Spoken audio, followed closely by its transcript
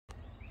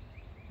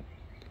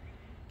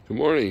Good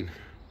morning.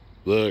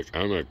 Look,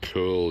 I'm a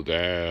cool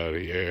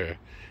dad, yeah.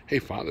 Hey,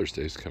 Father's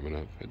Day's coming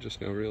up. I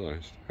just now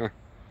realized. Huh.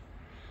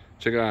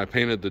 Check it out, I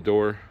painted the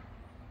door.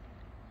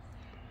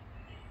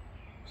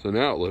 So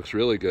now it looks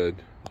really good.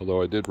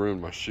 Although I did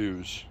ruin my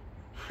shoes.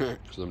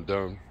 Because I'm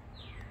dumb.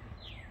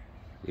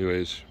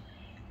 Anyways.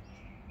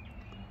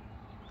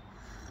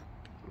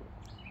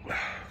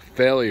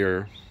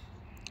 Failure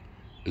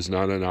is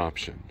not an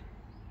option.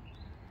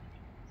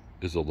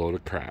 Is a load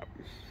of crap.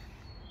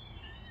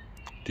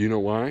 Do you know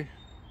why?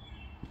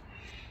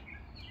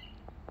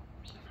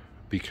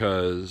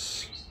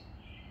 Because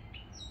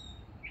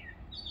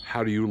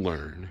how do you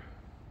learn?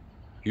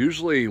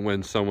 Usually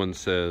when someone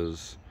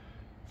says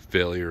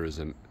failure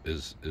is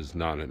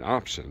not an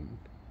option,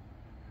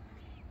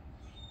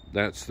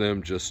 that's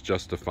them just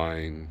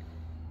justifying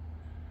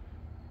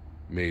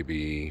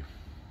maybe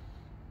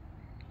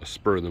a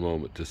spur of the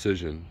moment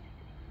decision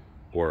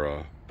or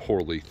a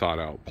poorly thought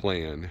out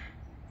plan.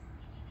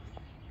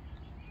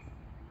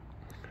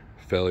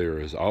 Failure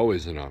is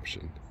always an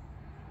option.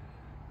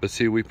 But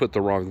see, we put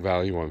the wrong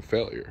value on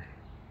failure.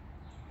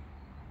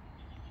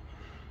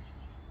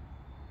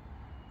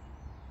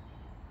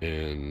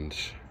 And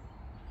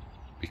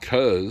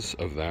because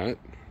of that,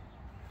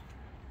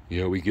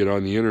 we get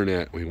on the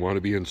internet, we want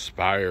to be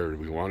inspired,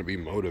 we want to be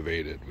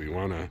motivated, we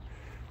want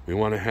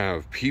to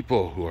have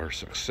people who are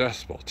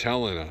successful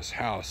telling us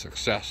how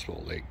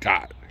successful they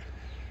got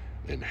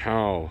and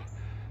how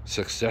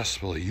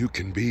successful you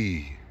can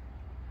be.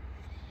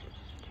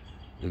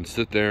 And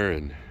sit there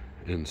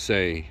and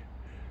say,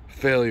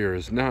 failure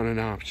is not an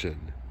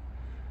option.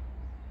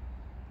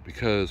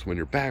 Because when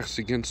your back's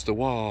against the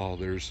wall,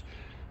 there's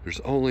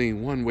only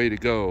one way to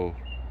go.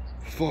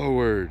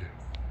 Forward.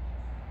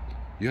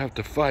 You have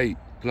to fight.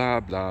 Blah,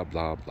 blah,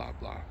 blah, blah,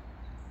 blah.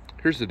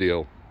 Here's the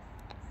deal.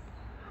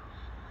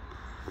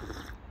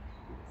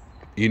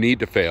 You need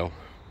to fail.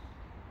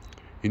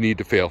 You need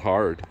to fail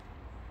hard.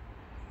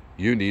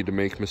 You need to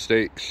make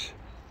mistakes.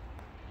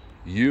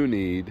 You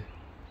need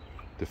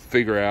to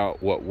figure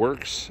out what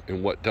works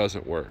and what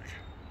doesn't work.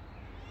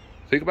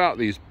 Think about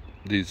these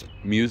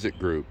music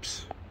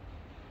groups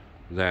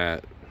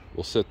that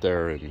will sit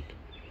there and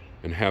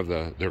have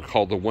they're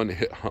called the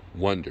one-hit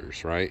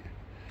wonders, right?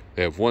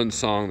 They have one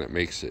song that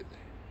makes it.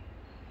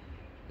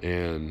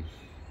 And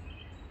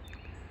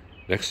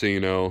next thing you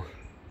know,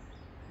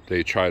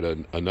 they tried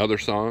another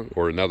song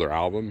or another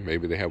album.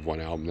 Maybe they have one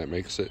album that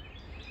makes it.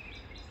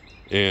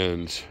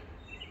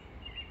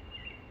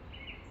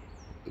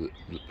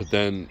 But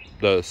then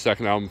the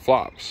second album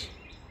flops.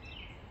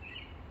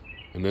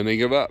 And then they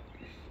give up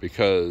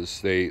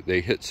because they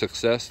hit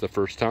success the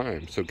first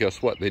time. So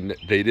guess what? They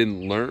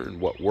didn't learn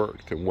what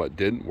worked and what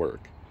didn't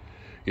work.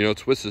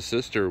 Twisted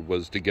Sister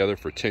was together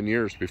for 10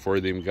 years before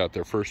they even got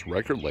their first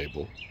record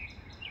label.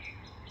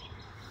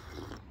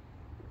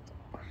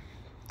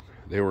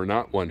 They were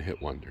not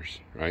one-hit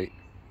wonders, right?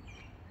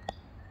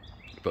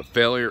 But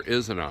failure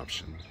is an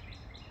option.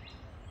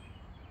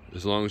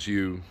 As long as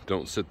you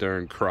don't sit there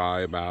and cry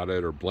about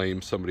it or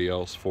blame somebody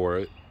else for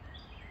it.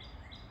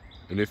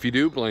 And if you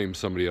do blame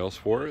somebody else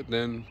for it,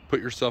 then put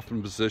yourself in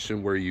a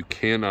position where you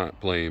cannot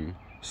blame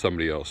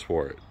somebody else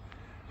for it.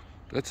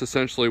 That's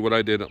essentially what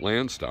I did at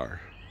Landstar.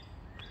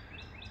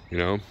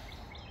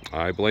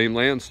 I blame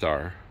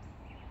Landstar.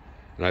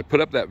 And I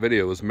put up that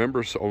video. It was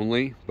members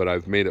only, but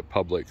I've made it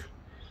public.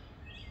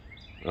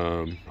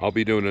 I'll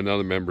be doing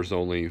another members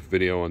only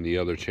video on the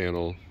other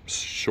channel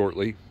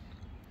shortly.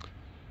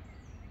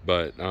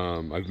 But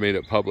I've made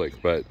it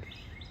public. But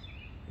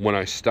when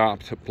I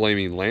stopped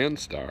blaming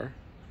Landstar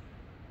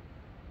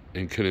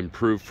and could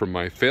improve from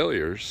my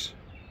failures,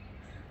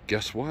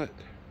 guess what?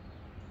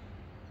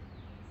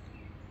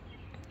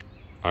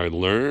 I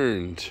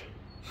learned.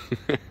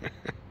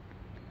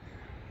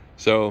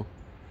 So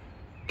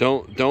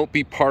don't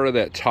be part of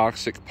that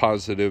toxic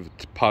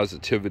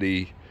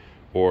positivity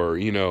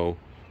or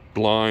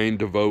blind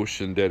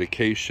devotion,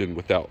 dedication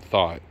without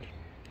thought.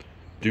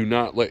 Do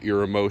not let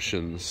your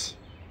emotions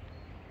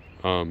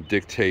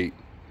dictate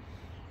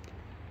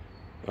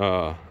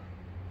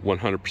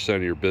 100%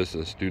 of your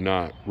business. Do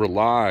not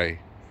rely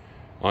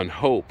on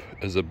hope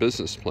as a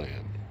business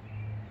plan.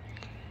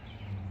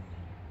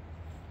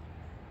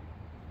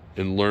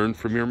 And learn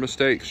from your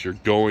mistakes. You're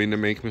going to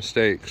make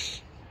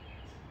mistakes.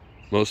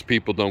 Most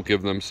people don't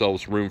give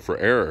themselves room for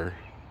error.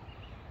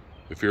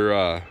 If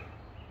you're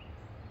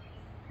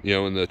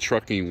in the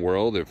trucking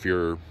world, if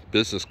your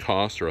business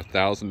costs are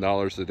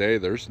 $1,000 a day,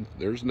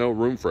 there's no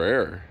room for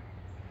error.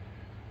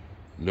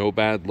 No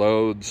bad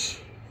loads,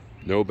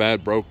 no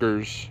bad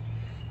brokers.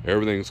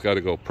 Everything's got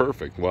to go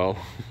perfect. Well,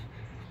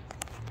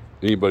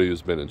 anybody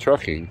who's been in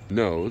trucking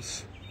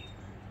knows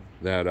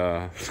that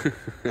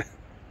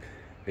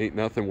ain't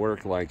nothing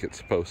work like it's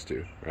supposed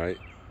to, right?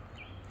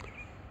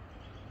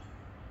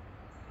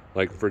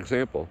 Like, for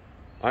example,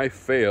 I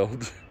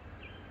failed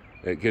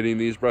at getting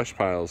these brush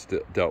piles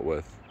dealt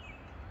with.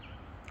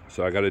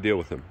 So I got to deal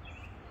with them.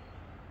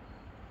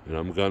 And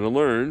I'm going to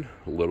learn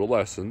little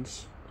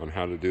lessons on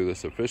how to do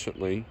this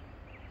efficiently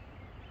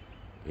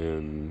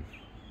and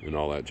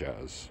all that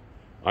jazz.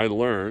 I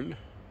learned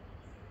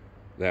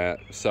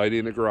that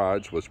siding a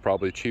garage was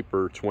probably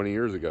cheaper 20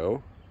 years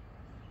ago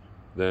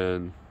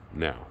than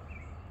now,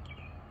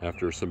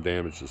 after some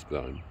damage is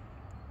done.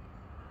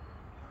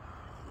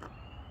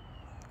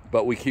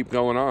 But we keep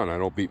going on. I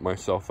don't beat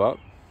myself up.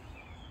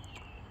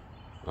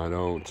 I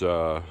don't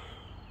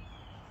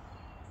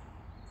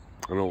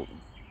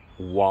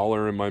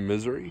waller in my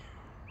misery,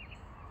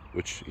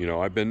 which, you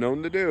know, I've been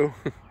known to do.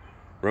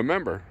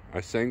 Remember,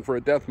 I sang for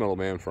a death metal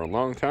band for a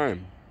long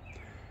time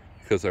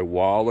because I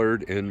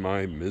wallered in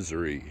my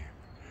misery.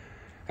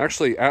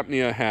 Actually,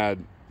 Apnea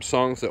had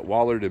songs that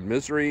wallered in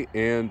misery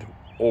and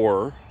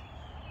or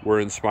were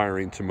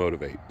inspiring to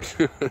motivate.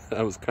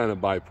 I was kind of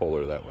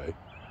bipolar that way.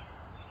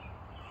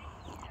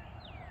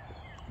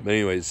 But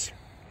anyways,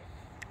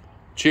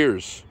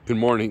 cheers. Good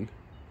morning.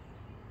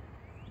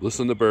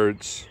 Listen to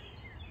birds.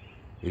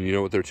 And you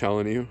know what they're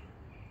telling you?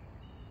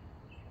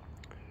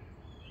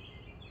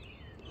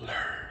 Learn.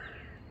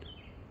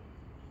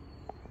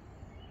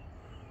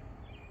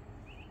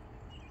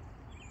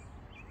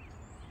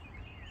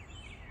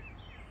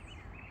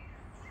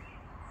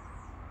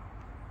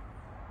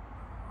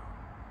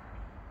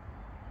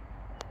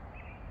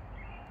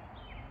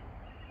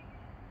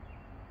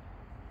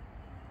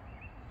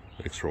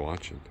 Thanks for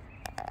watching.